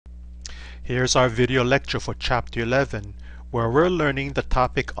Here's our video lecture for Chapter 11, where we're learning the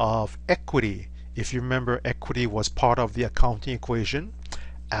topic of equity. If you remember, equity was part of the accounting equation.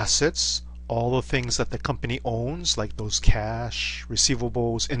 Assets, all the things that the company owns, like those cash,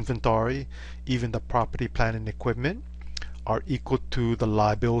 receivables, inventory, even the property, plant, and equipment, are equal to the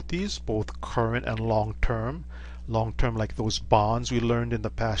liabilities, both current and long-term. Long-term, like those bonds we learned in the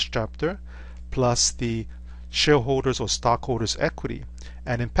past chapter, plus the shareholders or stockholders' equity.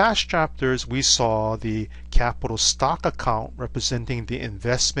 And in past chapters we saw the capital stock account representing the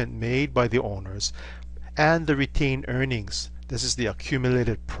investment made by the owners and the retained earnings. This is the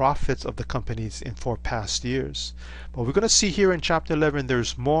accumulated profits of the companies for past years. But we're going to see here in chapter 11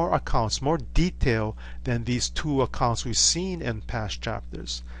 there's more accounts, more detail than these two accounts we've seen in past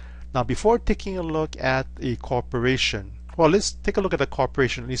chapters. Now, before taking a look at a corporation, well, let's take a look at the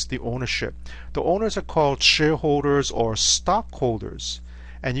corporation, at least the ownership. The owners are called shareholders or stockholders,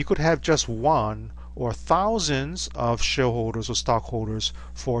 and you could have just one or thousands of shareholders or stockholders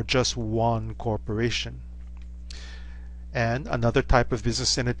for just one corporation. And another type of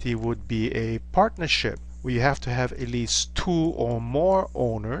business entity would be a partnership, where you have to have at least two or more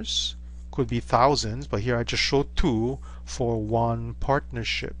owners. Could be thousands, but here I just showed two for one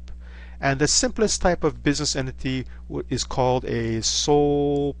partnership. And the simplest type of business entity is called a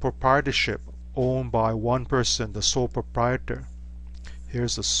sole proprietorship, owned by one person, the sole proprietor.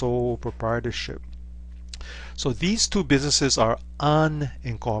 Here's the sole proprietorship. So these two businesses are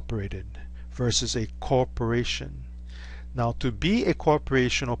unincorporated versus a corporation. Now, to be a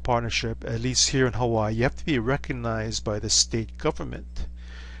corporation or partnership, at least here in Hawaii, you have to be recognized by the state government.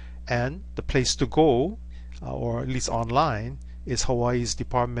 And the place to go, or at least online, is Hawaii's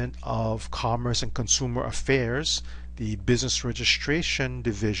Department of Commerce and Consumer Affairs, the Business Registration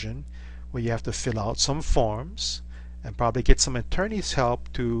Division, where you have to fill out some forms and probably get some attorney's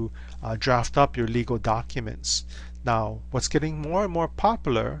help to draft up your legal documents. Now, what's getting more and more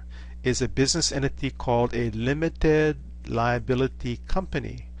popular is a business entity called a limited liability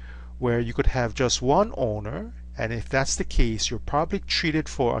company, where you could have just one owner, and if that's the case, you're probably treated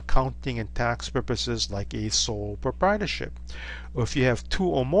for accounting and tax purposes like a sole proprietorship. Or if you have two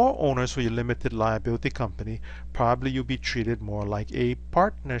or more owners for your limited liability company, probably you'll be treated more like a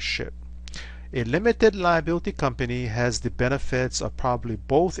partnership. A limited liability company has the benefits of probably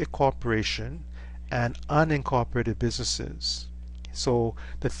both a corporation and unincorporated businesses. So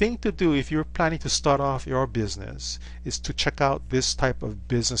the thing to do if you're planning to start off your business is to check out this type of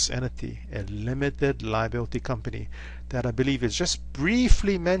business entity, a limited liability company, that I believe is just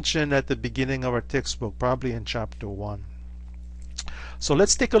briefly mentioned at the beginning of our textbook, probably in chapter 1. So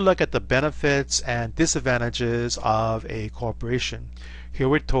let's take a look at the benefits and disadvantages of a corporation. Here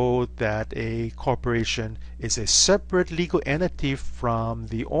we're told that a corporation is a separate legal entity from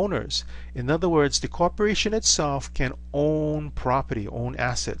the owners. In other words, the corporation itself can own property, own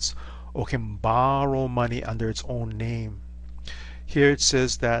assets, or can borrow money under its own name. Here it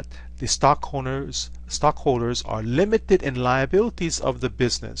says that the stockholders are limited in liabilities of the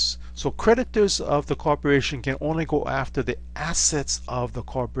business. So creditors of the corporation can only go after the assets of the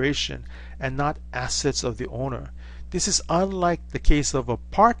corporation and not assets of the owner. This is unlike the case of a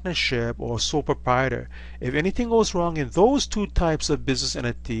partnership or sole proprietor. If anything goes wrong in those two types of business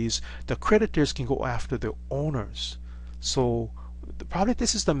entities, the creditors can go after the owners. So probably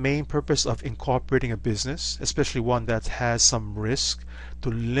this is the main purpose of incorporating a business, especially one that has some risk, to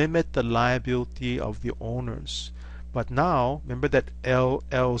limit the liability of the owners. But now, remember that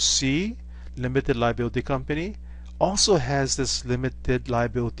LLC, Limited Liability Company, also has this limited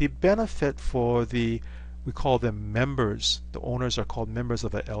liability benefit for the, we call them members. The owners are called members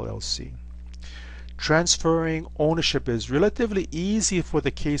of a LLC. Transferring ownership is relatively easy for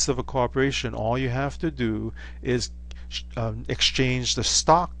the case of a corporation. All you have to do is exchange the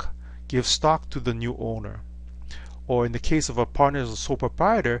stock, give stock to the new owner. Or in the case of a partner as a sole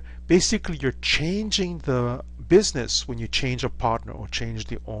proprietor, basically you're changing the business when you change a partner or change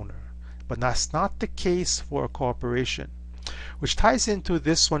the owner. But that's not the case for a corporation, which ties into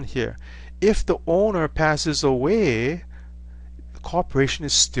this one here. If the owner passes away, the corporation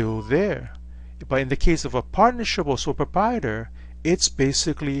is still there. But in the case of a partnership or sole proprietor, it's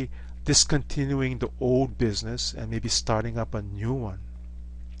basically discontinuing the old business and maybe starting up a new one.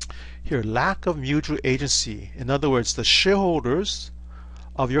 Here, lack of mutual agency. In other words, the shareholders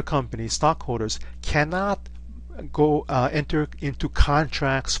of your company, stockholders, cannot go enter into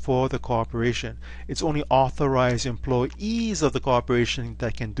contracts for the corporation. It's only authorized employees of the corporation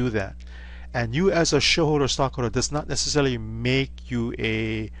that can do that. And you as a shareholder or stockholder does not necessarily make you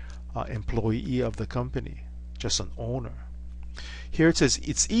a employee of the company, just an owner. Here it says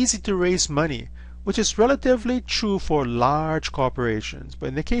it's easy to raise money, which is relatively true for large corporations. But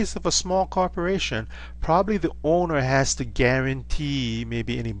in the case of a small corporation, probably the owner has to guarantee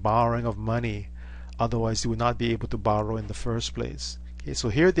maybe any borrowing of money. Otherwise, you would not be able to borrow in the first place. Okay, so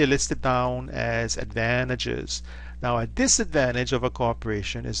here they listed down as advantages. Now, a disadvantage of a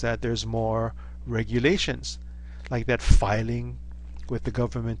corporation is that there's more regulations, like that filing with the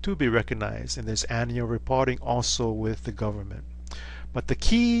government to be recognized, and there's annual reporting also with the government. But the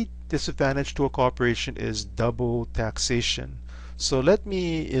key disadvantage to a corporation is double taxation. So let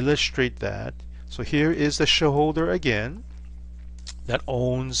me illustrate that. So here is the shareholder again that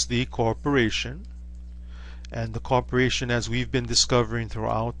owns the corporation. And the corporation, as we've been discovering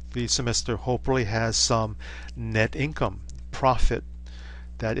throughout the semester, hopefully has some net income, profit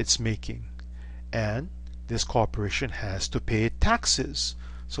that it's making. And this corporation has to pay taxes.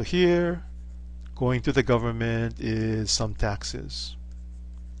 So here, going to the government is some taxes.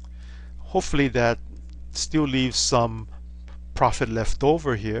 Hopefully that still leaves some profit left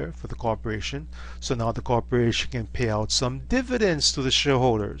over here for the corporation. So now the corporation can pay out some dividends to the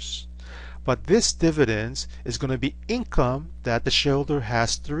shareholders. But this dividends is going to be income that the shareholder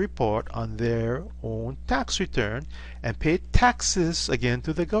has to report on their own tax return and pay taxes again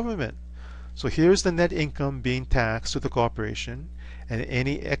to the government. So here's the net income being taxed to the corporation, and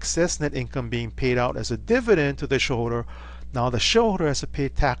any excess net income being paid out as a dividend to the shareholder. Now the shareholder has to pay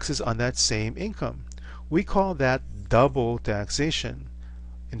taxes on that same income. We call that double taxation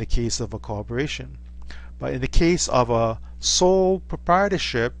in the case of a corporation. But in the case of a sole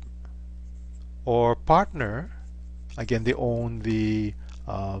proprietorship or partner, again they own the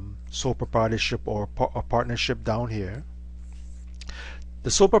sole proprietorship or partnership down here.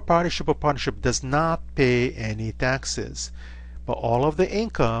 The sole proprietorship or partnership does not pay any taxes, but all of the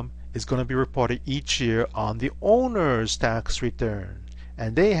income is going to be reported each year on the owner's tax return,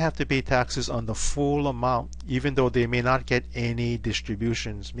 and they have to pay taxes on the full amount, even though they may not get any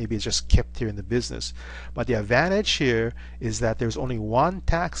distributions. Maybe it's just kept here in the business. But the advantage here is that there's only one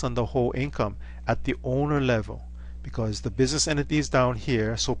tax on the whole income at the owner level, because the business entities down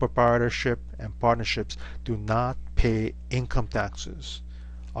here, sole proprietorship and partnerships, do not pay income taxes.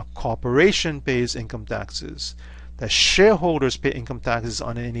 A corporation pays income taxes. The shareholders pay income taxes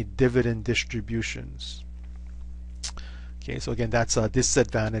on any dividend distributions. Okay, so again, that's a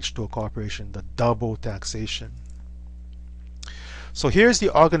disadvantage to a corporation, the double taxation. So here's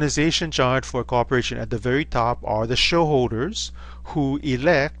the organization chart for a corporation. At the very top are the shareholders who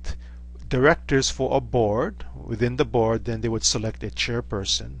elect directors for a board. Within the board, then they would select a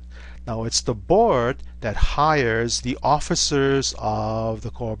chairperson. Now it's the board that hires the officers of the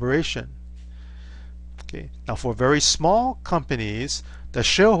corporation. Okay. Now for very small companies, the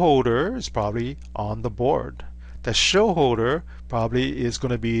shareholder is probably on the board. The shareholder probably is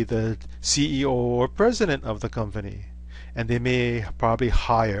going to be the CEO or president of the company. And they may probably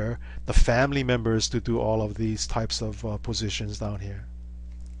hire the family members to do all of these types of positions down here.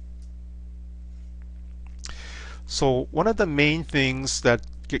 So one of the main things that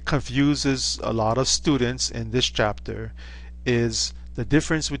confuses a lot of students in this chapter is the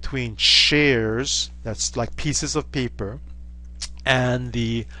difference between shares, that's like pieces of paper, and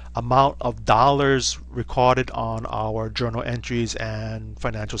the amount of dollars recorded on our journal entries and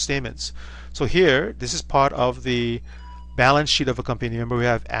financial statements. So here, this is part of the balance sheet of a company. Remember, we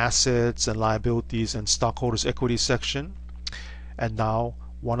have assets and liabilities and stockholders' equity section. And now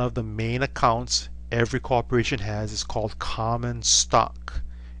one of the main accounts every corporation has is called common stock.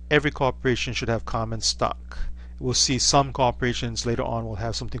 Every corporation should have common stock. We'll see some corporations later on will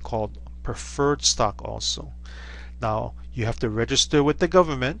have something called preferred stock also. Now you have to register with the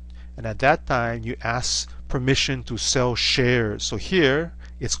government, and at that time you ask permission to sell shares. So here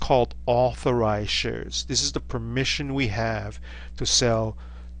it's called authorized shares. This is the permission we have to sell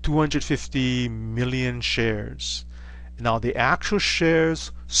 250 million shares. Now the actual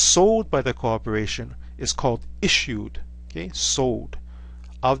shares sold by the corporation is called issued. Okay, sold.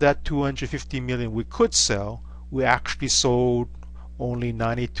 Of that 250 million we could sell, we actually sold only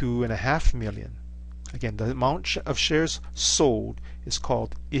 92.5 million. Again, the amount of shares sold is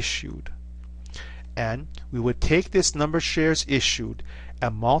called issued. And we would take this number of shares issued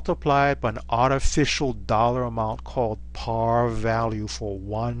and multiply it by an artificial dollar amount called par value for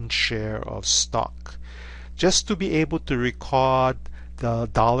one share of stock, just to be able to record the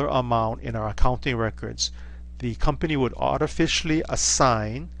dollar amount in our accounting records. The company would artificially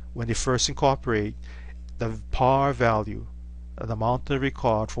assign, when they first incorporate, the par value, the amount to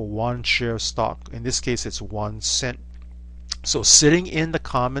record for one share of stock. In this case, it's 1 cent. So sitting in the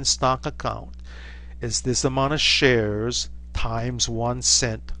common stock account is this amount of shares times 1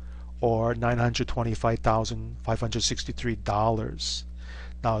 cent, or $925,563.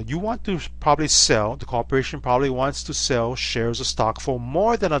 Now you want to probably sell, the corporation probably wants to sell shares of stock for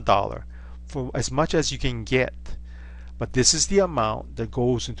more than $1, for as much as you can get. But this is the amount that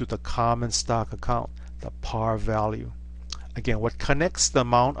goes into the common stock account, the par value. Again, what connects the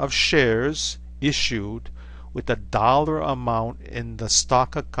amount of shares issued with the dollar amount in the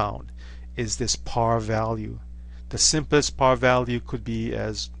stock account is this par value. The simplest par value could be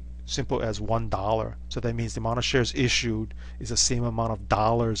as simple as $1. So that means the amount of shares issued is the same amount of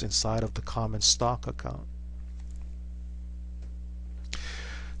dollars inside of the common stock account.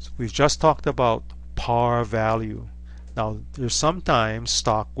 So we've just talked about par value. Now there's sometimes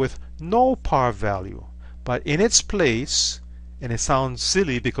stock with no par value, but in its place, and it sounds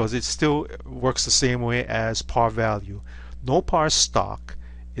silly because it still works the same way as par value, no par stock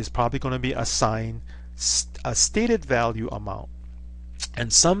is probably going to be assigned a stated value amount.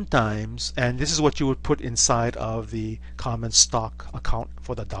 And sometimes, and this is what you would put inside of the common stock account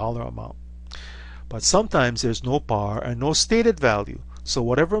for the dollar amount, but sometimes there's no par and no stated value. So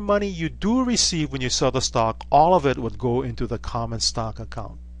whatever money you do receive when you sell the stock, all of it would go into the common stock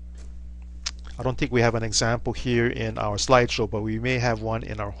account. I don't think we have an example here in our slideshow, but we may have one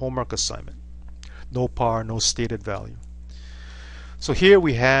in our homework assignment. No par, no stated value. So here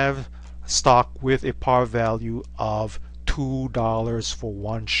we have stock with a par value of $2 for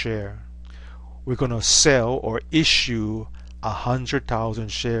 1 share. We're going to sell or issue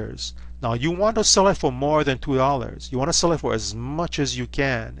 100,000 shares. Now you want to sell it for more than $2. You want to sell it for as much as you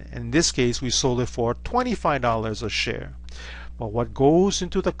can. In this case, we sold it for $25 a share. But what goes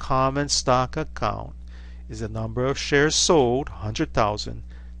into the common stock account is the number of shares sold, 100,000,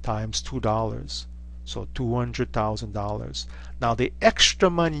 times $2. So $200,000. Now the extra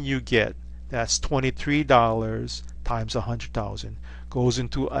money you get, that's $23 times 100,000, goes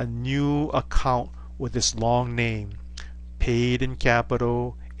into a new account with this long name, paid in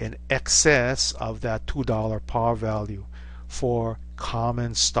capital in excess of that $2 par value for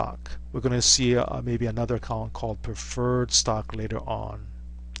common stock. We're going to see maybe another account called preferred stock later on,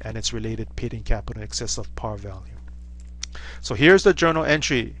 and it's related, paid in capital in excess of par value. So here's the journal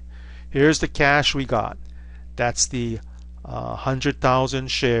entry. Here's the cash we got. That's the 100,000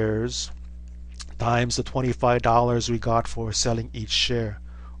 shares times the $25 we got for selling each share,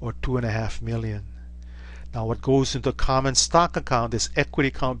 or $2.5 million. Now what goes into the common stock account, this equity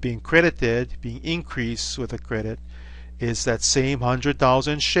account being credited, being increased with a credit, is that same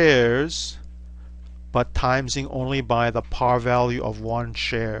 100,000 shares, but timesing only by the par value of 1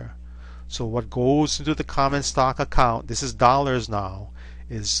 share. So what goes into the common stock account, this is dollars now,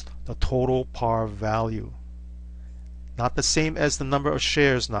 is the total par value. Not the same as the number of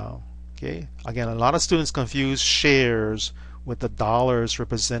shares now. Okay? Again, a lot of students confuse shares with the dollars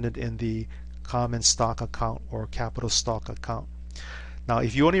represented in the common stock account or capital stock account. Now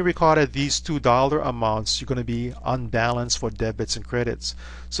if you only recorded these $2 amounts, you're going to be unbalanced for debits and credits.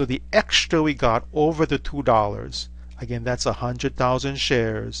 So the extra we got over the $2, again that's 100,000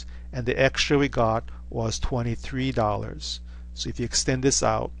 shares, and the extra we got was $23. So if you extend this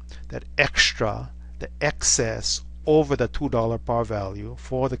out, that extra, the excess over the $2 par value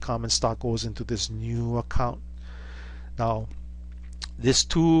for the common stock goes into this new account. Now these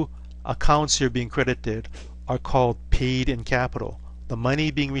two accounts here being credited are called paid in capital. The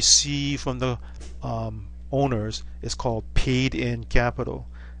money being received from the owners is called paid in capital.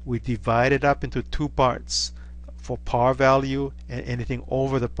 We divide it up into two parts, for par value and anything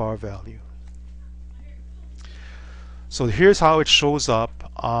over the par value. So here's how it shows up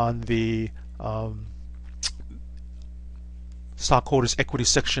on the stockholders equity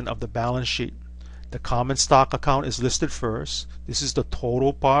section of the balance sheet. The common stock account is listed first. This is the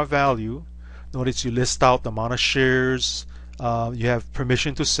total par value. Notice you list out the amount of shares you have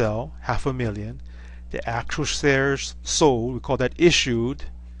permission to sell, 500,000. The actual shares sold, we call that issued,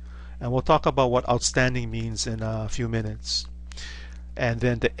 and we'll talk about what outstanding means in a few minutes. And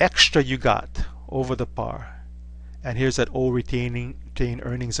then the extra you got over the par. And here's that old retained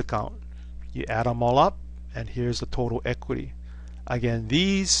earnings account. You add them all up, and here's the total equity. Again,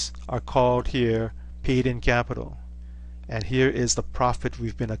 these are called here paid in capital. And here is the profit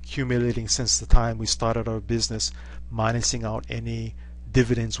we've been accumulating since the time we started our business, minusing out any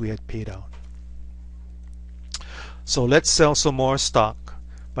dividends we had paid out. So let's sell some more stock,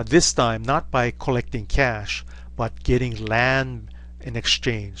 but this time not by collecting cash, but getting land in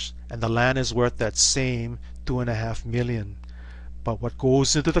exchange. And the land is worth that same $2.5 million. But what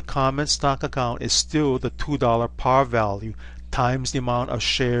goes into the common stock account is still the $2 par value times the amount of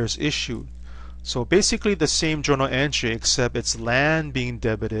shares issued. So basically the same journal entry, except it's land being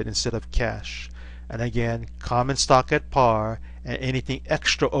debited instead of cash. And again, common stock at par, and anything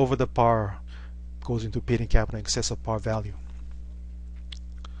extra over the par goes into paid in capital in excess of par value.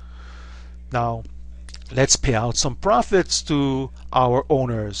 Now, let's pay out some profits to our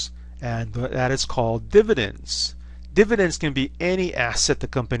owners, and that is called dividends. Dividends can be any asset the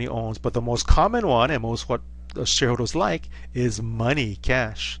company owns, but the most common one, and most what the shareholders like, is money,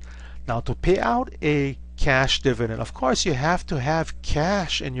 cash. Now, to pay out a cash dividend, of course you have to have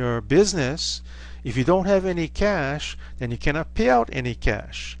cash in your business. If you don't have any cash, then you cannot pay out any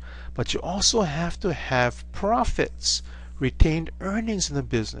cash. But you also have to have profits, retained earnings in the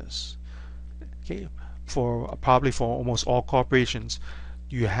business. Okay, probably for almost all corporations,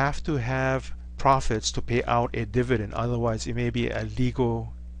 you have to have profits to pay out a dividend. Otherwise, it may be a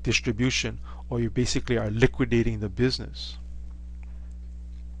legal distribution, or you basically are liquidating the business.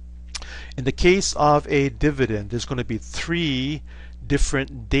 In the case of a dividend, there's going to be 3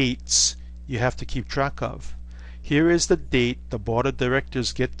 different dates you have to keep track of. Here is the date the board of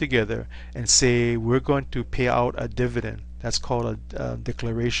directors get together and say we're going to pay out a dividend. That's called a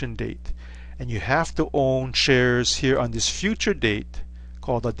declaration date. And you have to own shares here on this future date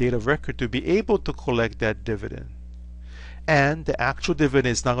called the date of record to be able to collect that dividend. And the actual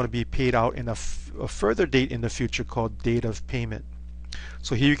dividend is not going to be paid out in a further date in the future called date of payment.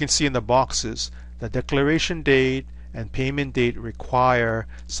 So here you can see in the boxes the declaration date and payment date require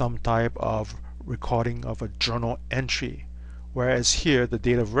some type of recording of a journal entry. Whereas here, the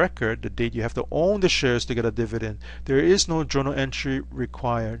date of record, the date you have to own the shares to get a dividend, there is no journal entry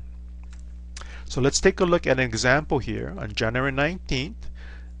required. So let's take a look at an example here. On January 19th,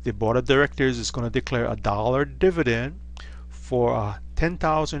 the board of directors is going to declare a $1 dividend for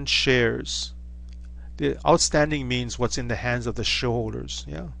 10,000 shares. The outstanding means what's in the hands of the shareholders.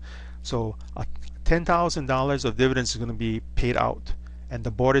 Yeah. So $10,000 of dividends is going to be paid out. And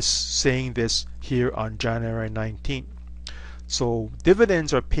the board is saying this here on January 19th. So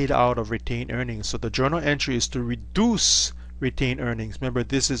dividends are paid out of retained earnings. So the journal entry is to reduce retained earnings. Remember,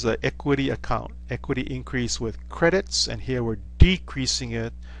 this is an equity account. Equity increase with credits, and here we're decreasing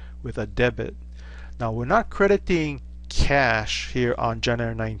it with a debit. Now we're not crediting cash here on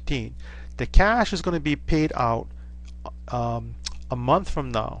January 19th. The cash is going to be paid out a month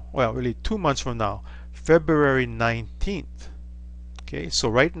from now. Well, really 2 months from now, February 19th. Okay, so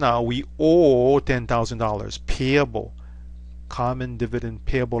right now we owe $10,000 payable, common dividend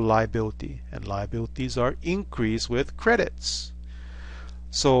payable liability, and liabilities are increased with credits.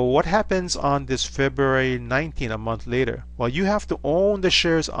 So what happens on this February 19th, a month later? Well, you have to own the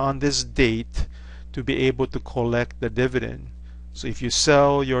shares on this date to be able to collect the dividend. So if you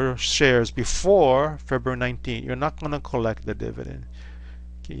sell your shares before February 19th, you're not going to collect the dividend.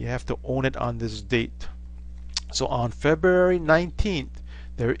 Okay, you have to own it on this date. So on February 19th,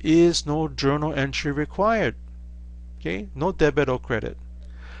 there is no journal entry required. Okay, no debit or credit.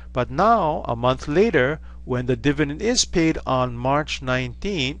 But now, a month later, when the dividend is paid on March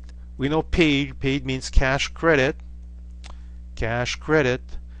 19th, we know paid means cash credit,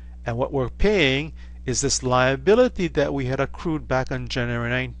 and what we're paying is this liability that we had accrued back on January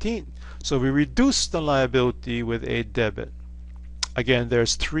 19th. So we reduce the liability with a debit. Again,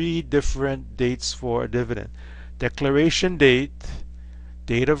 there's 3 different dates for a dividend. Declaration date,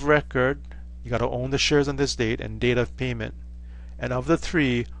 date of record, you got to own the shares on this date, and date of payment. And of the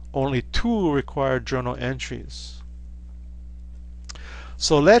 3, only 2 require journal entries.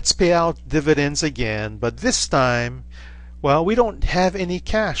 So let's pay out dividends again, but this time, well, we don't have any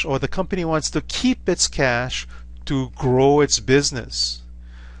cash, or the company wants to keep its cash to grow its business.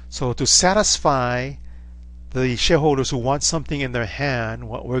 So to satisfy the shareholders who want something in their hand,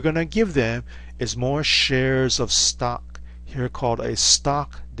 what we're going to give them is more shares of stock, here called a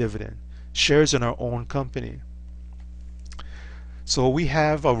stock dividend, shares in our own company. So we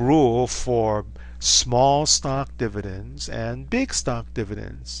have a rule for small stock dividends and big stock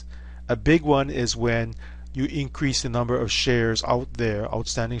dividends. A big one is when you increase the number of shares out there,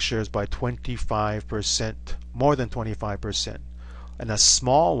 outstanding shares, by 25%, more than 25%. And a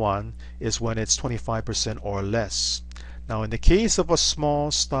small one is when it's 25% or less. Now, in the case of a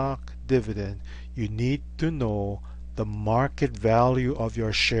small stock dividend, you need to know the market value of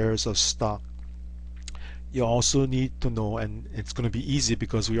your shares of stock. You also need to know, and it's going to be easy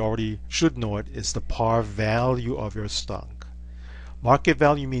because we already should know it, is the par value of your stock. Market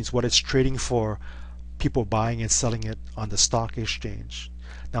value means what it's trading for, people buying and selling it on the stock exchange.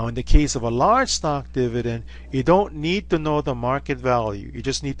 Now, in the case of a large stock dividend, you don't need to know the market value. You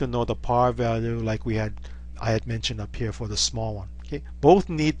just need to know the par value, like I had mentioned up here for the small one. Okay, both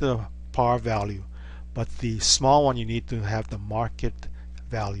need the par value, but the small one you need to have the market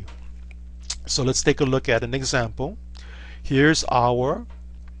value. So let's take a look at an example. Here's our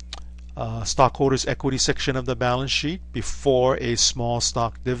stockholders' equity section of the balance sheet before a small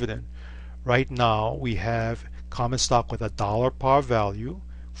stock dividend. Right now we have common stock with $1 par value.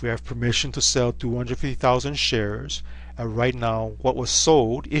 We have permission to sell 250,000 shares, and right now what was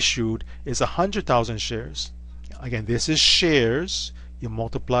sold, issued, is 100,000 shares. Again, this is shares. You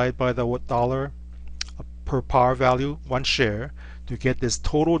multiply it by the $1 per par value, one share, to get this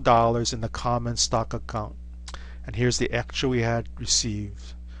total dollars in the common stock account. And here's the extra we had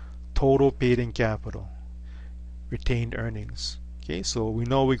received. Total paid in capital, retained earnings. Okay, so we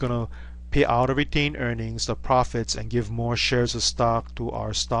know we're going to pay out of retained earnings, the profits, and give more shares of stock to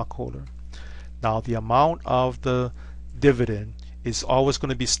our stockholder. Now the amount of the dividend is always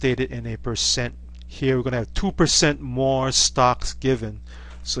going to be stated in a percent. Here we're going to have 2% more stocks given.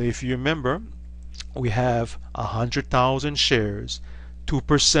 So if you remember, we have 100,000 shares.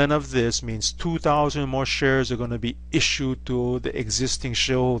 2% of this means 2,000 more shares are going to be issued to the existing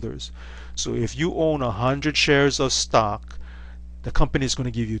shareholders. So if you own 100 shares of stock, the company is going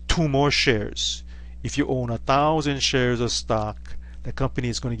to give you 2 more shares. If you own 1,000 shares of stock, the company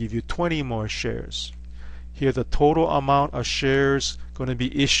is going to give you 20 more shares. Here the total amount of shares going to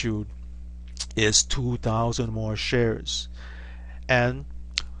be issued is 2,000 more shares. And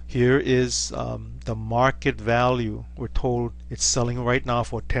here is the market value. We're told it's selling right now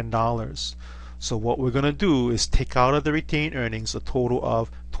for $10. So what we're going to do is take out of the retained earnings a total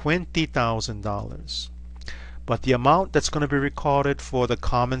of $20,000. But the amount that's going to be recorded for the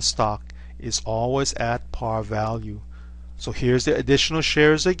common stock is always at par value. So here's the additional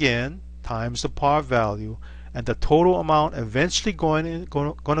shares again, times the par value, and the total amount eventually going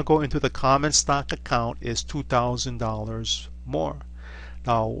to go into the common stock account is $2,000 more.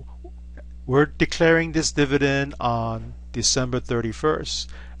 Now we're declaring this dividend on December 31st,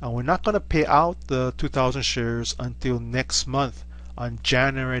 and we're not going to pay out the 2,000 shares until next month on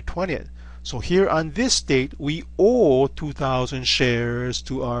January 20th. So here on this date we owe 2,000 shares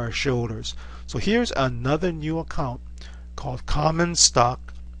to our shareholders. So here's another new account called common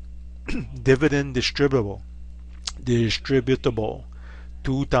stock dividend distributable,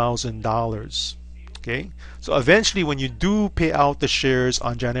 $2,000. Okay, so eventually when you do pay out the shares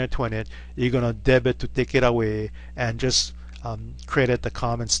on January 20th, you're going to debit to take it away and just credit the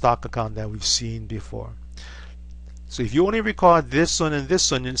common stock account that we've seen before. So if you only record this one and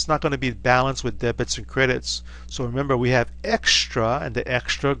this one, it's not going to be balanced with debits and credits. So remember, we have extra, and the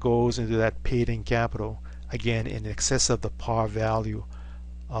extra goes into that paid in capital, again in excess of the par value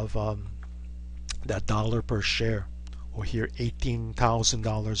of that dollar per share, or here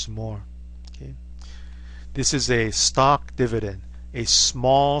 $18,000 more. Okay, this is a stock dividend, a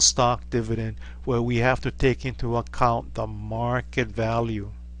small stock dividend, where we have to take into account the market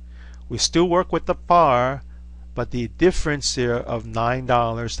value. We still work with the par, but the difference here of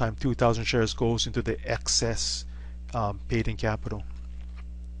 $9 times 2,000 shares goes into the excess paid in capital.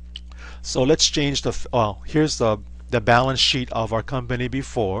 So let's change the, here's the balance sheet of our company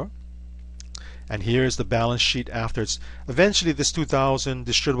before, and here's the balance sheet after. It's eventually this 2,000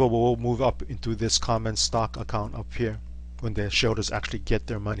 distributable will move up into this common stock account up here when the shareholders actually get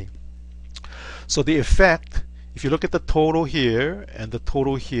their money. So the effect, if you look at the total here and the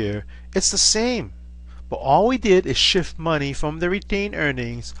total here, it's the same. But all we did is shift money from the retained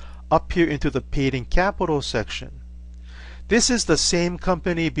earnings up here into the paid in capital section. This is the same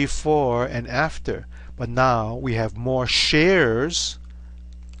company before and after, but now we have more shares,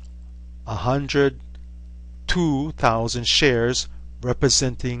 102,000 shares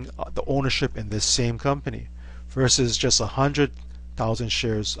representing the ownership in this same company versus just 100,000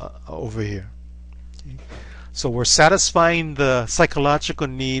 shares over here. Okay. So we're satisfying the psychological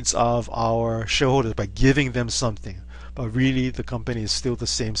needs of our shareholders by giving them something, but really the company is still the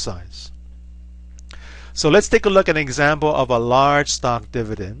same size. So let's take a look at an example of a large stock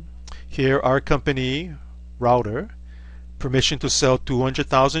dividend. Here our company, Router, permission to sell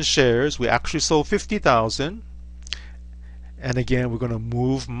 200,000 shares. We actually sold 50,000. And again, we're going to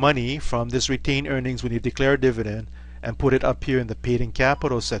move money from this retained earnings when you declare a dividend and put it up here in the paid in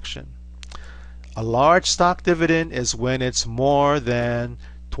capital section. A large stock dividend is when it's more than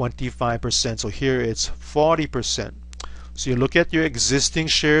 25%. So here it's 40%. So you look at your existing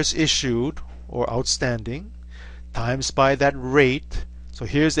shares issued or outstanding times by that rate. So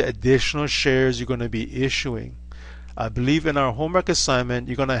here's the additional shares you're going to be issuing. I believe in our homework assignment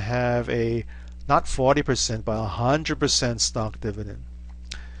you're going to have a not 40% but 100% stock dividend.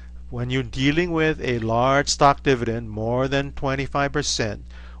 When you're dealing with a large stock dividend more than 25%,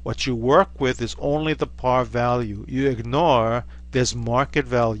 What you work with is only the par value. You ignore this market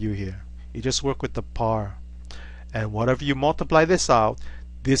value here. You just work with the par. And whatever you multiply this out,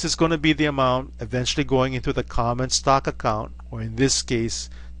 this is going to be the amount eventually going into the common stock account, or in this case,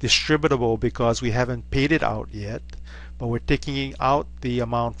 distributable, because we haven't paid it out yet, but we're taking out the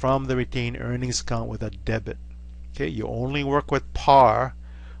amount from the retained earnings account with a debit. Okay, you only work with par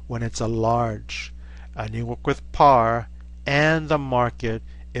when it's a large, and you work with par and the market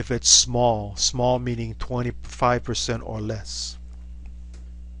if it's small. Small meaning 25% or less.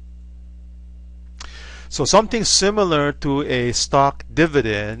 So something similar to a stock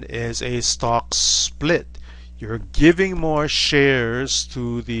dividend is a stock split. You're giving more shares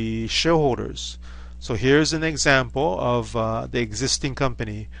to the shareholders. So here's an example of the existing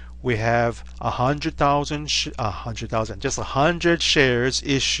company. We have 100,000, just 100 shares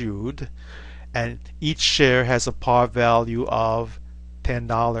issued, and each share has a par value of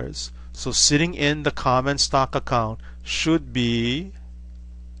 $10. So sitting in the common stock account should be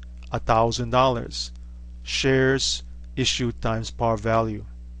 $1,000. Shares issued times par value,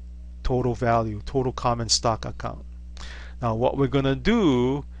 total common stock account. Now what we're going to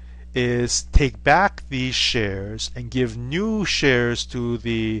do is take back these shares and give new shares to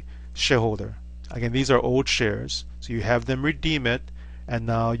the shareholder. Again, these are old shares, so you have them redeem it, and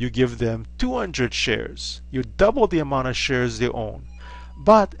now you give them 200 shares. You double the amount of shares they own,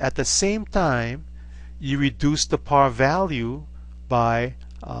 but at the same time you reduce the par value by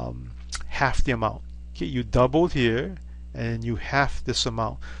half the amount. Okay, you doubled here and you half this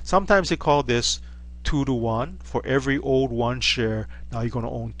amount. Sometimes they call this 2 to 1. For every old 1 share, now you're going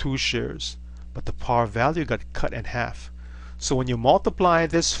to own 2 shares, but the par value got cut in half. So when you multiply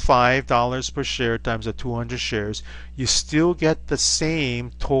this $5 per share times the 200 shares, you still get the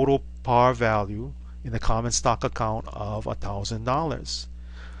same total par value in the common stock account of $1,000.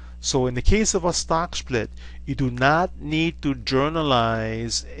 So in the case of a stock split, you do not need to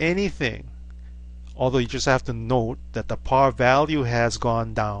journalize anything, although you just have to note that the par value has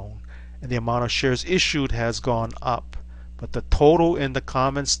gone down and the amount of shares issued has gone up. But the total in the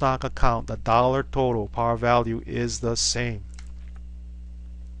common stock account, the dollar total par value, is the same.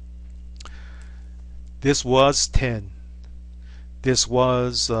 This was 10. This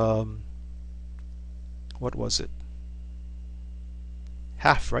was, what was it?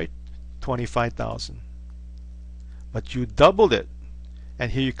 Half, right? 25,000. But you doubled it,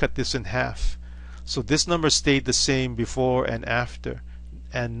 and here you cut this in half. So this number stayed the same before and after,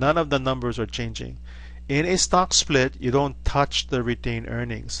 and none of the numbers are changing. In a stock split, you don't touch the retained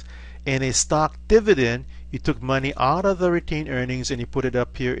earnings. In a stock dividend, you took money out of the retained earnings and you put it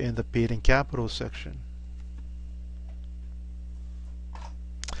up here in the paid-in capital section.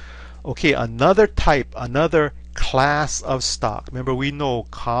 Okay, another type, another class of stock. Remember, we know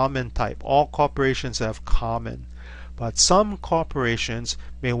common type. All corporations have common, but some corporations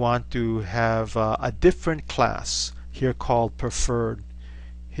may want to have a different class here called preferred.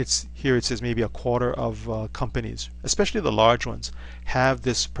 Here it says maybe a quarter of companies, especially the large ones, have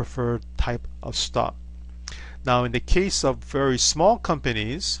this preferred type of stock. Now in the case of very small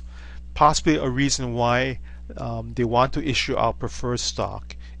companies, possibly a reason why they want to issue out preferred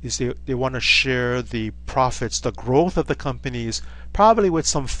stock is they want to share the profits, the growth of the companies, probably with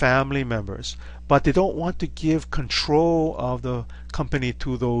some family members, but they don't want to give control of the company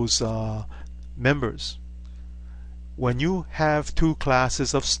to those members. When you have two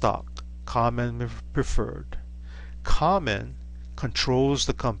classes of stock, common and preferred, common controls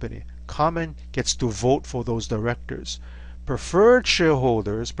the company. Common gets to vote for those directors. Preferred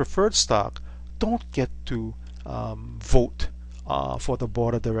shareholders, preferred stock, don't get to vote for the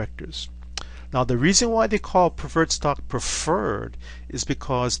board of directors. Now the reason why they call preferred stock preferred is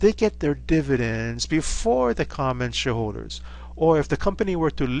because they get their dividends before the common shareholders. Or if the company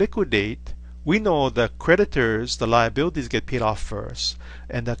were to liquidate, we know the creditors, the liabilities, get paid off first,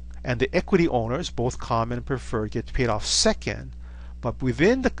 and the equity owners, both common and preferred, get paid off second. But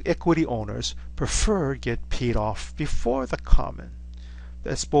within the equity owners, preferred get paid off before the common.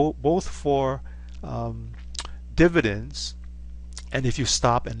 That's both for dividends and if you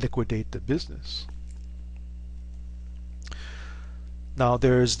stop and liquidate the business. Now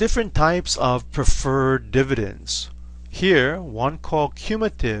there's different types of preferred dividends. Here, one called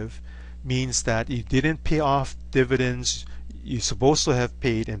cumulative means that you didn't pay off dividends you're supposed to have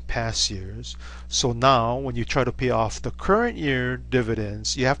paid in past years. So now when you try to pay off the current year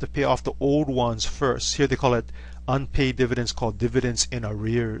dividends, you have to pay off the old ones first. Here they call it unpaid dividends, called dividends in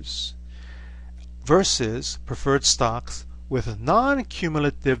arrears. Versus preferred stocks with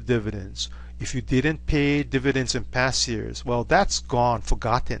non-cumulative dividends. If you didn't pay dividends in past years, well, that's gone,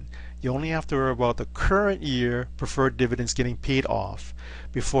 forgotten. You only have to worry about the current year preferred dividends getting paid off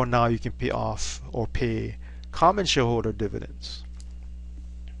before now you can pay off or pay common shareholder dividends.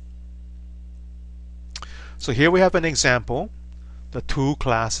 So here we have an example. The two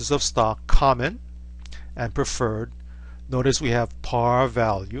classes of stock, common and preferred. Notice we have par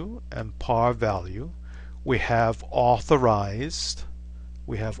value and par value. We have authorized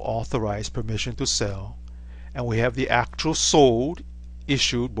permission to sell, and we have the actual sold,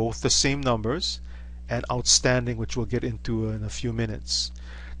 issued, both the same numbers, and outstanding, which we'll get into in a few minutes.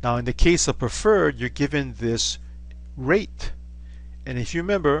 Now in the case of preferred, you're given this rate. And if you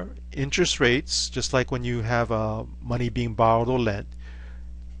remember, interest rates, just like when you have money being borrowed or lent,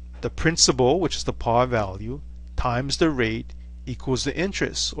 the principal, which is the par value, times the rate equals the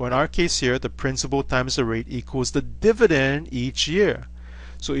interest. Or in our case here, the principal times the rate equals the dividend each year.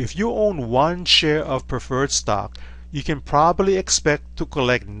 So if you own one share of preferred stock, you can probably expect to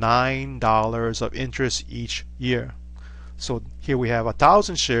collect $9 of interest each year. So here we have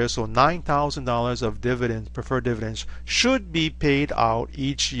 1,000 shares, so $9,000 of dividends, preferred dividends, should be paid out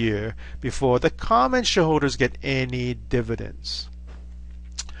each year before the common shareholders get any dividends.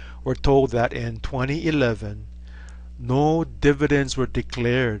 We're told that in 2011, no dividends were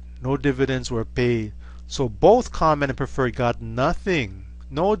declared, no dividends were paid. So both common and preferred got nothing,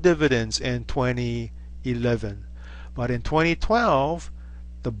 no dividends in 2011. But in 2012,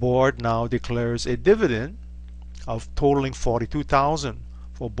 the board now declares a dividend of totaling $42,000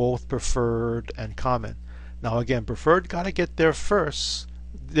 for both preferred and common. Now again, preferred got to get their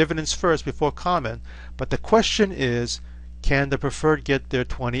dividends first before common, but the question is, can the preferred get their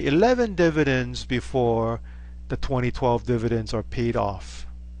 2011 dividends before the 2012 dividends are paid off?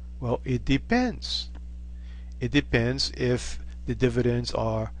 Well, it depends. It depends if the dividends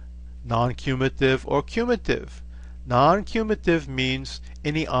are non-cumulative or cumulative. Non-cumulative means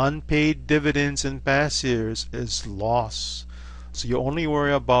any unpaid dividends in past years is loss. So you only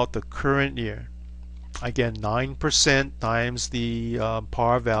worry about the current year. Again, 9% times the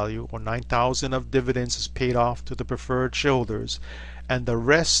par value, or 9,000 of dividends, is paid off to the preferred shareholders, and the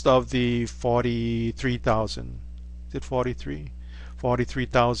rest of the 43,000, is it 43?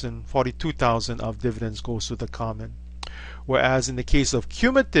 43,000, 42,000 of dividends goes to the common. Whereas in the case of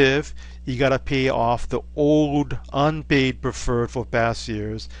cumulative, you got to pay off the old unpaid preferred for past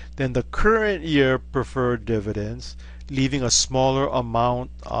years, then the current year preferred dividends, leaving a smaller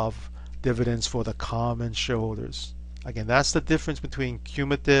amount of dividends for the common shareholders. Again, that's the difference between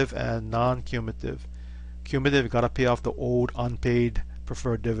cumulative and non-cumulative. Cumulative, you got to pay off the old unpaid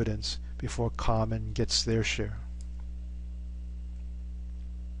preferred dividends before common gets their share.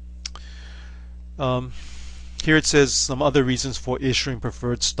 Here it says some other reasons for issuing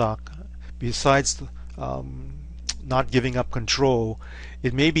preferred stock. Besides not giving up control,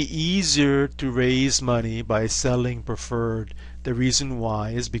 it may be easier to raise money by selling preferred. The reason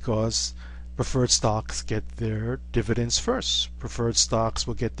why is because preferred stocks get their dividends first. Preferred stocks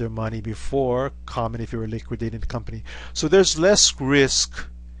will get their money before common if you're liquidating the company. So there's less risk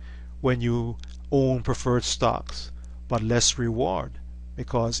when you own preferred stocks, but less reward.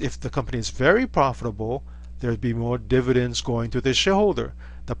 Because if the company is very profitable, there'll be more dividends going to the shareholder.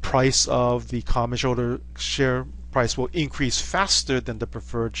 The price of the common shareholder share price will increase faster than the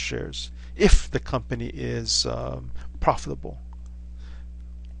preferred shares if the company is profitable.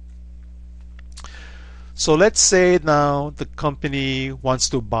 So let's say now the company wants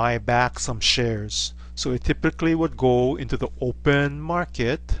to buy back some shares. So it typically would go into the open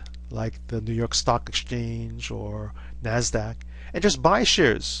market, like the New York Stock Exchange or NASDAQ, and just buy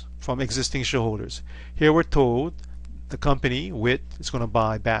shares from existing shareholders. Here we're told the company, WIT, is going to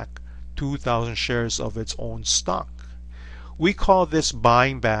buy back 2,000 shares of its own stock. We call this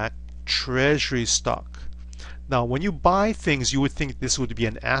buying back treasury stock. Now when you buy things, you would think this would be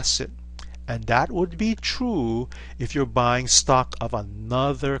an asset, and that would be true if you're buying stock of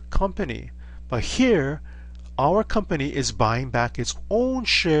another company. But here our company is buying back its own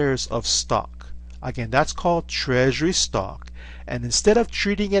shares of stock. Again, that's called treasury stock. And instead of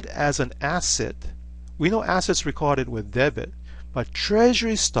treating it as an asset, we know assets recorded with debit, but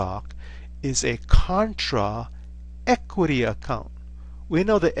treasury stock is a contra equity account. We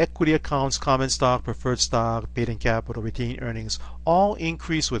know the equity accounts, common stock, preferred stock, paid in capital, retained earnings, all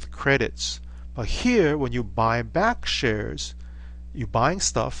increase with credits. But here, when you buy back shares, you're buying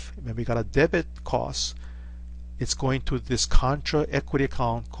stuff, remember you got a debit cost, it's going to this contra equity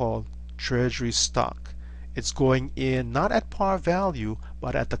account called treasury stock. It's going in not at par value,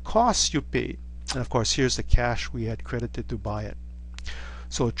 but at the cost you paid. And of course, here's the cash we had credited to buy it.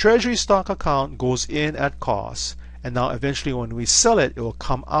 So treasury stock account goes in at cost, and now eventually when we sell it, it will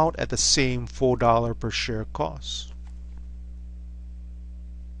come out at the same $4 per share cost.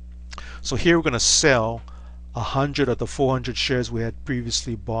 So here we're going to sell 100 of the 400 shares we had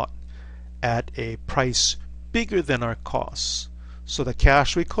previously bought at a price bigger than our costs. So the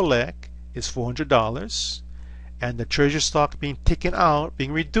cash we collect is $400, and the treasury stock being taken out,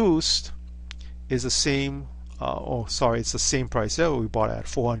 being reduced, is the same. It's the same price that we bought at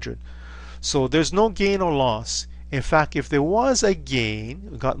 400. So there's no gain or loss. In fact, if there was a gain,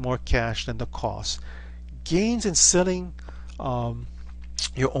 we got more cash than the cost. Gains in selling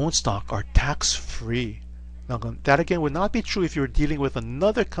your own stock are tax-free. Now, that again would not be true if you're dealing with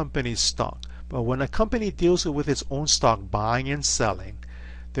another company's stock. But when a company deals with its own stock, buying and selling,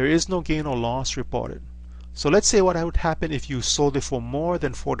 there is no gain or loss reported. So let's say what would happen if you sold it for more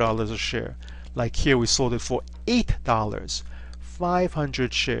than $4 a share. Like here, we sold it for $8,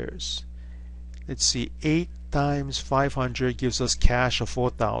 500 shares. Let's see, 8 times 500 gives us cash of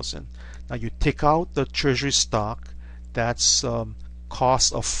 4,000. Now you take out the treasury stock, that's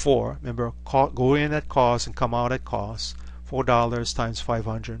cost of 4. Remember, go in at cost and come out at cost. $4 times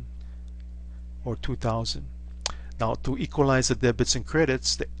 500, or 2,000. Now to equalize the debits and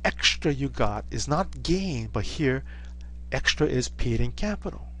credits, the extra you got is not gain, but here extra is paid in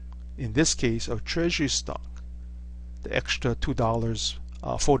capital. In this case of treasury stock, the extra $2,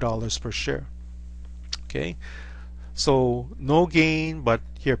 $4 per share. Okay, so no gain, but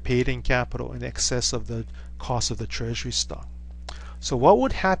here paid in capital in excess of the cost of the treasury stock. So what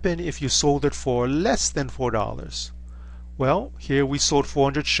would happen if you sold it for less than $4? Well, here we sold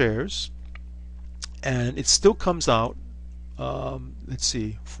 400 shares, and it still comes out, let's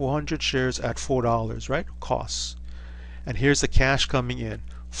see, 400 shares at $4, right? Costs. And here's the cash coming in.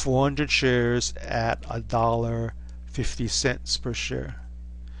 400 shares at $1.50 per share.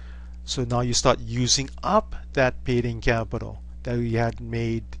 So now you start using up that paid in capital that we had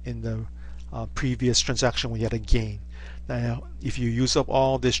made in the previous transaction when you had a gain. Now, if you use up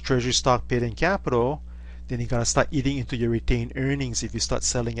all this treasury stock paid in capital, then you're going to start eating into your retained earnings if you start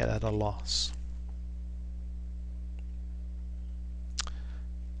selling it at a loss.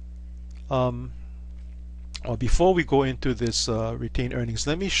 Before we go into this retained earnings,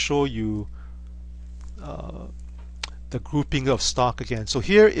 let me show you the grouping of stock again. So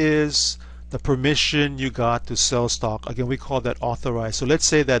here is the permission you got to sell stock. Again, we call that authorized. So let's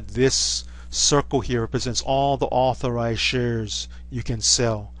say that this circle here represents all the authorized shares you can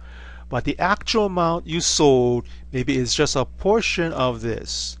sell. But the actual amount you sold maybe is just a portion of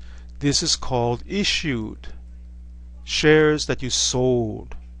this. This is called issued shares that you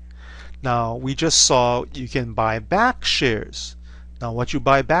sold. Now we just saw you can buy back shares. Now what you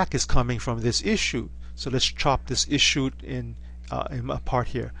buy back is coming from this issued. So let's chop this issued in apart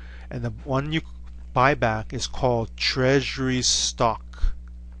here. And the one you buy back is called treasury stock.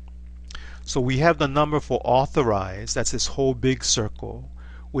 So we have the number for authorized, that's this whole big circle.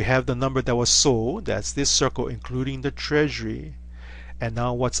 We have the number that was sold, that's this circle including the treasury. And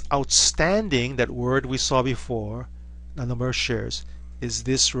now what's outstanding, that word we saw before, the number of shares, is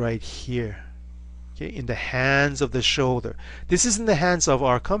this right here. Okay, in the hands of the shareholder. This is in the hands of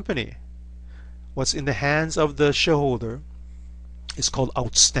our company. What's in the hands of the shareholder is called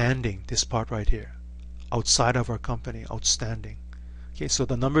outstanding, this part right here. Outside of our company, outstanding. Okay, so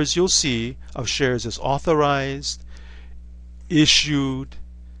the numbers you'll see of shares is authorized, issued,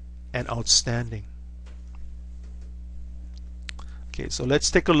 and outstanding. Okay, so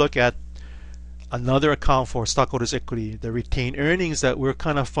let's take a look at another account for stockholders' equity, the retained earnings that we're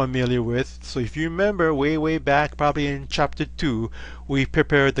kind of familiar with. So if you remember way back, probably in chapter 2, we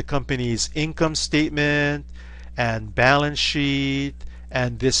prepared the company's income statement and balance sheet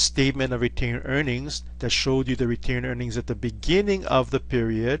and this statement of retained earnings that showed you the retained earnings at the beginning of the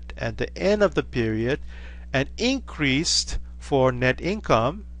period and the end of the period, and increased for net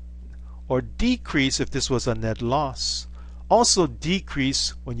income, or decrease if this was a net loss. Also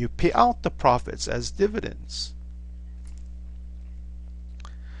decrease when you pay out the profits as dividends.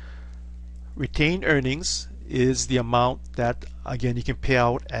 Retained earnings is the amount that, again, you can pay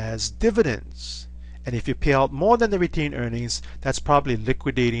out as dividends. And if you pay out more than the retained earnings, that's probably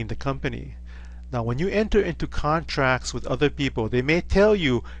liquidating the company. Now, when you enter into contracts with other people, they may tell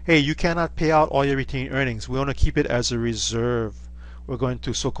you, hey, you cannot pay out all your retained earnings. We want to keep it as a reserve. We're going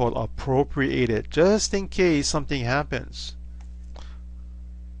to so-called appropriate it, just in case something happens.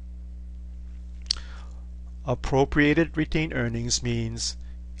 Appropriated retained earnings means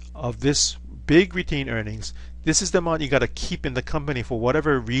of this big retained earnings, This is the amount you got to keep in the company for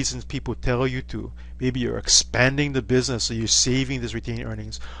whatever reasons people tell you to. Maybe you're expanding the business, so you're saving this retained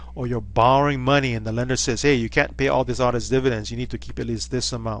earnings, or you're borrowing money and the lender says, hey, you can't pay all this out as dividends, you need to keep at least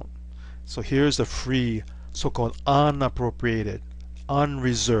this amount. So here's the free, so-called unappropriated,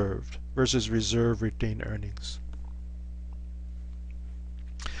 unreserved versus reserved retained earnings.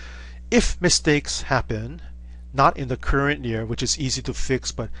 If mistakes happen, not in the current year, which is easy to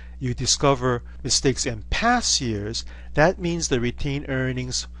fix, but you discover mistakes in past years, that means the retained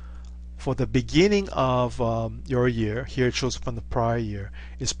earnings for the beginning of your year, here it shows from the prior year,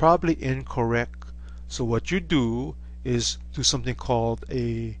 is probably incorrect. So what you do is do something called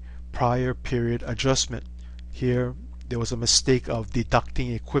a prior period adjustment. Here there was a mistake of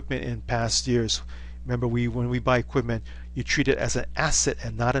deducting equipment in past years. Remember, when we buy equipment, you treat it as an asset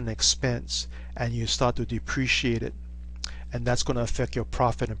and not an expense, and you start to depreciate it, and that's going to affect your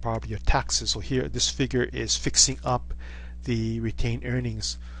profit and probably your taxes. So here this figure is fixing up the retained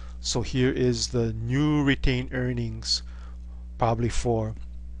earnings. So here is the new retained earnings probably for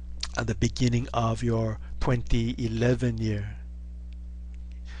at the beginning of your 2011 year.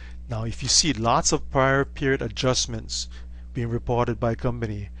 Now if you see lots of prior period adjustments being reported by a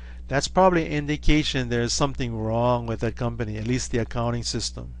company, that's probably an indication there's something wrong with that company, at least the accounting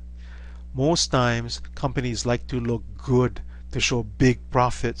system. Most times companies like to look good to show big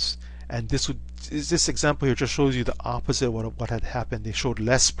profits, and this example here just shows you the opposite of what had happened. They showed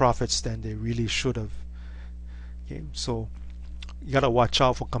less profits than they really should have. Okay, so you got to watch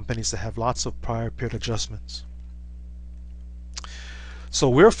out for companies that have lots of prior period adjustments. So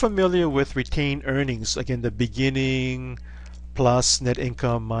we're familiar with retained earnings, again the beginning plus net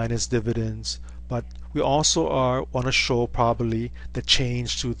income minus dividends, but we also want to show probably the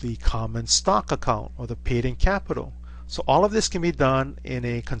change to the common stock account or the paid-in capital. So all of this can be done in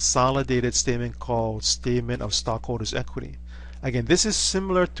a consolidated statement called Statement of Stockholders' Equity. Again, this is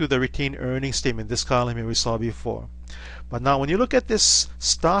similar to the retained earnings statement, this column here we saw before. But now when you look at this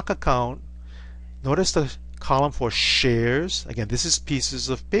stock account, notice the column for shares. Again, this is pieces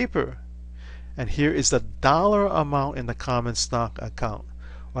of paper. And here is the dollar amount in the common stock account.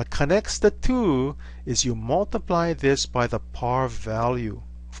 What connects the two is you multiply this by the par value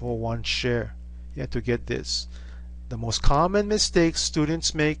for one share. You have to get this. The most common mistake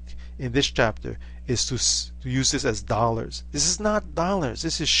students make in this chapter is to use this as dollars. This is not dollars,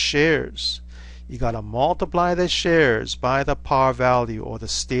 this is shares. You got to multiply the shares by the par value or the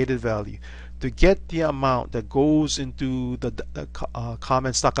stated value to get the amount that goes into the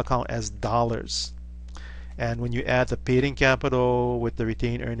common stock account as dollars. And when you add the paid-in capital with the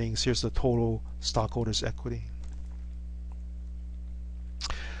retained earnings, here's the total stockholders' equity.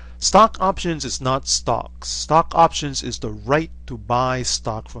 Stock options is not stocks. Stock options is the right to buy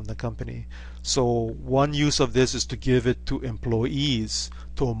stock from the company. So one use of this is to give it to employees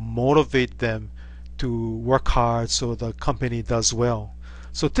to motivate them to work hard so the company does well.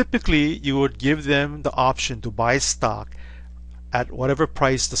 So typically you would give them the option to buy stock at whatever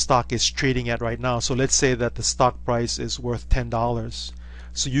price the stock is trading at right now. So let's say that the stock price is worth $10.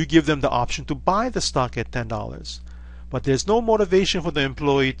 So you give them the option to buy the stock at $10. But there's no motivation for the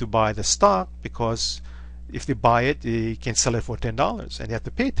employee to buy the stock, because if they buy it, they can sell it for $10 and they have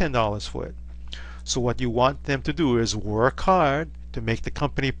to pay $10 for it. So what you want them to do is work hard to make the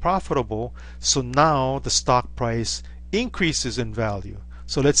company profitable, so now the stock price increases in value.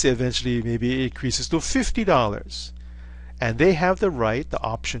 So let's say eventually maybe it increases to $50. And they have the right, the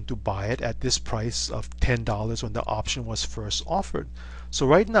option to buy it at this price of $10 when the option was first offered. So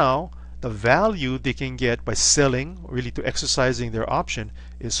right now, the value they can get by selling, really to exercising their option,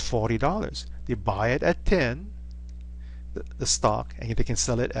 is $40. They buy it at 10, the stock, and they can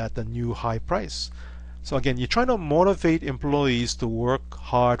sell it at the new high price. So again, you're trying to motivate employees to work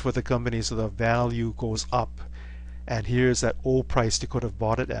hard for the company so the value goes up. And here's that old price they could have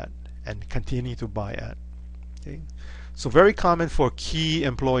bought it at and continue to buy at. Okay? So very common for key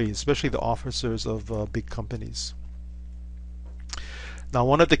employees, especially the officers of big companies. Now,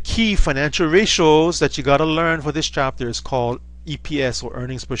 one of the key financial ratios that you got to learn for this chapter is called EPS, or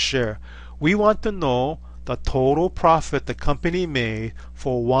earnings per share. We want to know the total profit the company made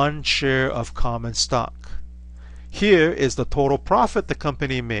for one share of common stock. Here is the total profit the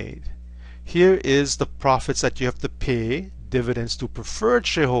company made. Here is the profits that you have to pay, dividends to preferred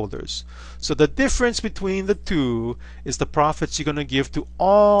shareholders. So the difference between the two is the profits you're going to give to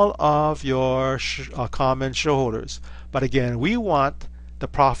all of your common shareholders. But again, we want the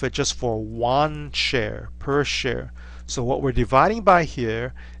profit just for one share, per share. So what we're dividing by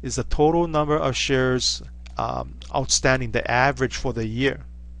here is the total number of shares outstanding, the average for the year.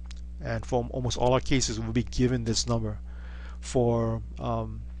 and for almost all our cases we'll be given this number. For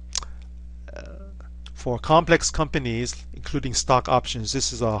complex companies, including stock options,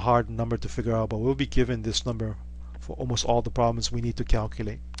 this is a hard number to figure out, but we'll be given this number for almost all the problems we need to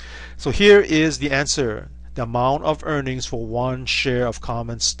calculate. So here is the answer: the amount of earnings for one share of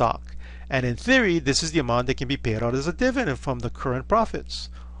common stock. And in theory, this is the amount that can be paid out as a dividend from the current profits.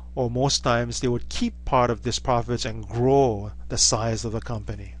 Or most times they would keep part of this profits and grow the size of the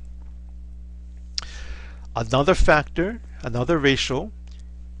company. Another factor, another ratio,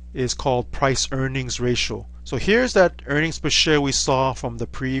 is called price earnings ratio. So here's that earnings per share we saw from the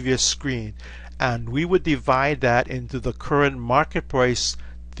previous screen, and we would divide that into the current market price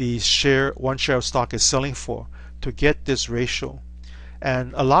the one share of stock is selling for to get this ratio.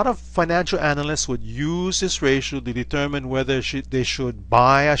 And a lot of financial analysts would use this ratio to determine whether they should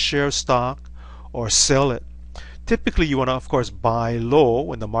buy a share of stock or sell it. Typically you want to, of course, buy low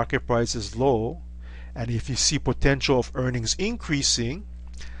when the market price is low, and if you see potential of earnings increasing,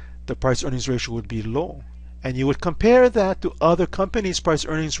 the price earnings ratio would be low. And you would compare that to other companies' price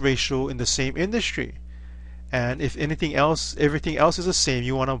earnings ratio in the same industry. And if everything else is the same,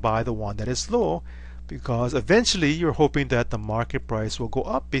 you want to buy the one that is low, because eventually you're hoping that the market price will go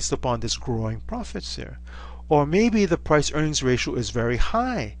up based upon this growing profits here. Or maybe the price earnings ratio is very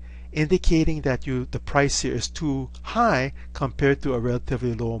high, indicating that the price here is too high compared to a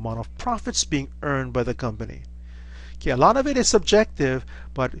relatively low amount of profits being earned by the company. Okay, a lot of it is subjective,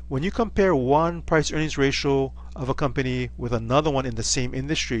 but when you compare one price earnings ratio of a company with another one in the same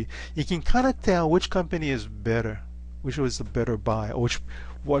industry, you can kind of tell which company is better, which was the better buy, or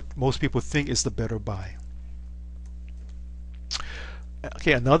what most people think is the better buy.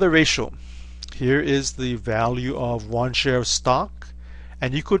 Okay, another ratio. Here is the value of one share of stock,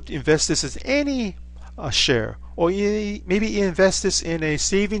 and you could invest this as any share, or maybe you invest this in a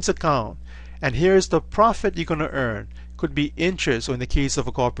savings account. And here's the profit you're going to earn. Could be interest, or in the case of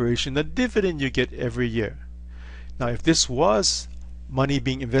a corporation, the dividend you get every year. Now, if this was money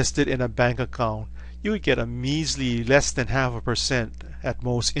being invested in a bank account, you would get a measly less than 0.5% at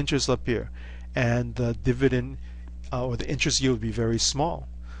most interest up here, and the dividend or the interest yield would be very small.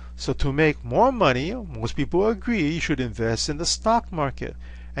 So to make more money, most people agree you should invest in the stock market.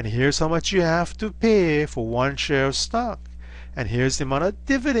 And here's how much you have to pay for one share of stock. And here's the amount of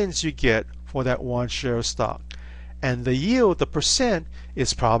dividends you get for that one share of stock. And the yield, the percent,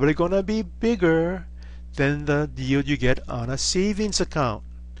 is probably going to be bigger than the yield you get on a savings account.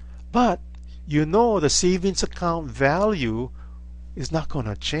 But you know the savings account value is not going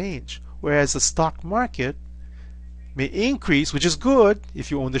to change. Whereas the stock market may increase, which is good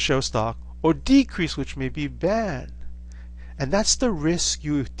if you own the share of stock, or decrease, which may be bad. And that's the risk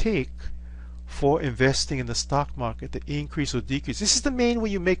you take for investing in the stock market, the increase or decrease. This is the main way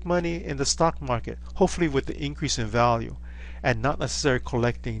you make money in the stock market, hopefully with the increase in value, and not necessarily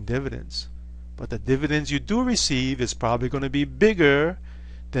collecting dividends. But the dividends you do receive is probably going to be bigger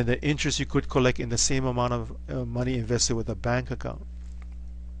than the interest you could collect in the same amount of money invested with a bank account.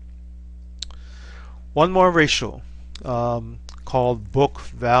 One more ratio called book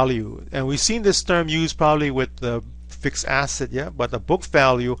value, and we've seen this term used probably with the fixed asset, yeah, but the book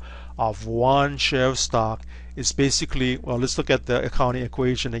value of one share of stock is basically, well, let's look at the accounting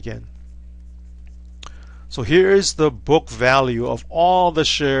equation again. So here is the book value of all the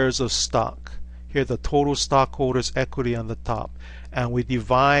shares of stock. Here the total stockholders' equity on the top, and we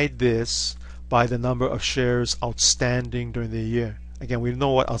divide this by the number of shares outstanding during the year. Again, we know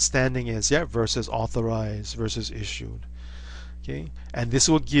what outstanding is, yeah, versus authorized versus issued. Okay, and this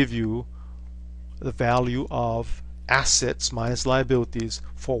will give you the value of assets minus liabilities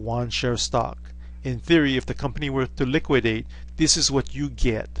for one share of stock. In theory, if the company were to liquidate, this is what you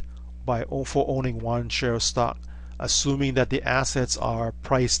get for owning one share of stock, assuming that the assets are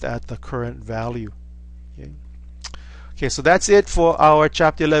priced at the current value. Okay, so that's it for our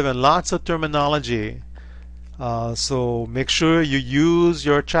chapter 11. Lots of terminology. So make sure you use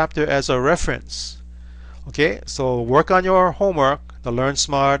your chapter as a reference. Okay, so work on your homework, the Learn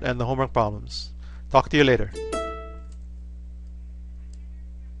Smart and the homework problems. Talk to you later.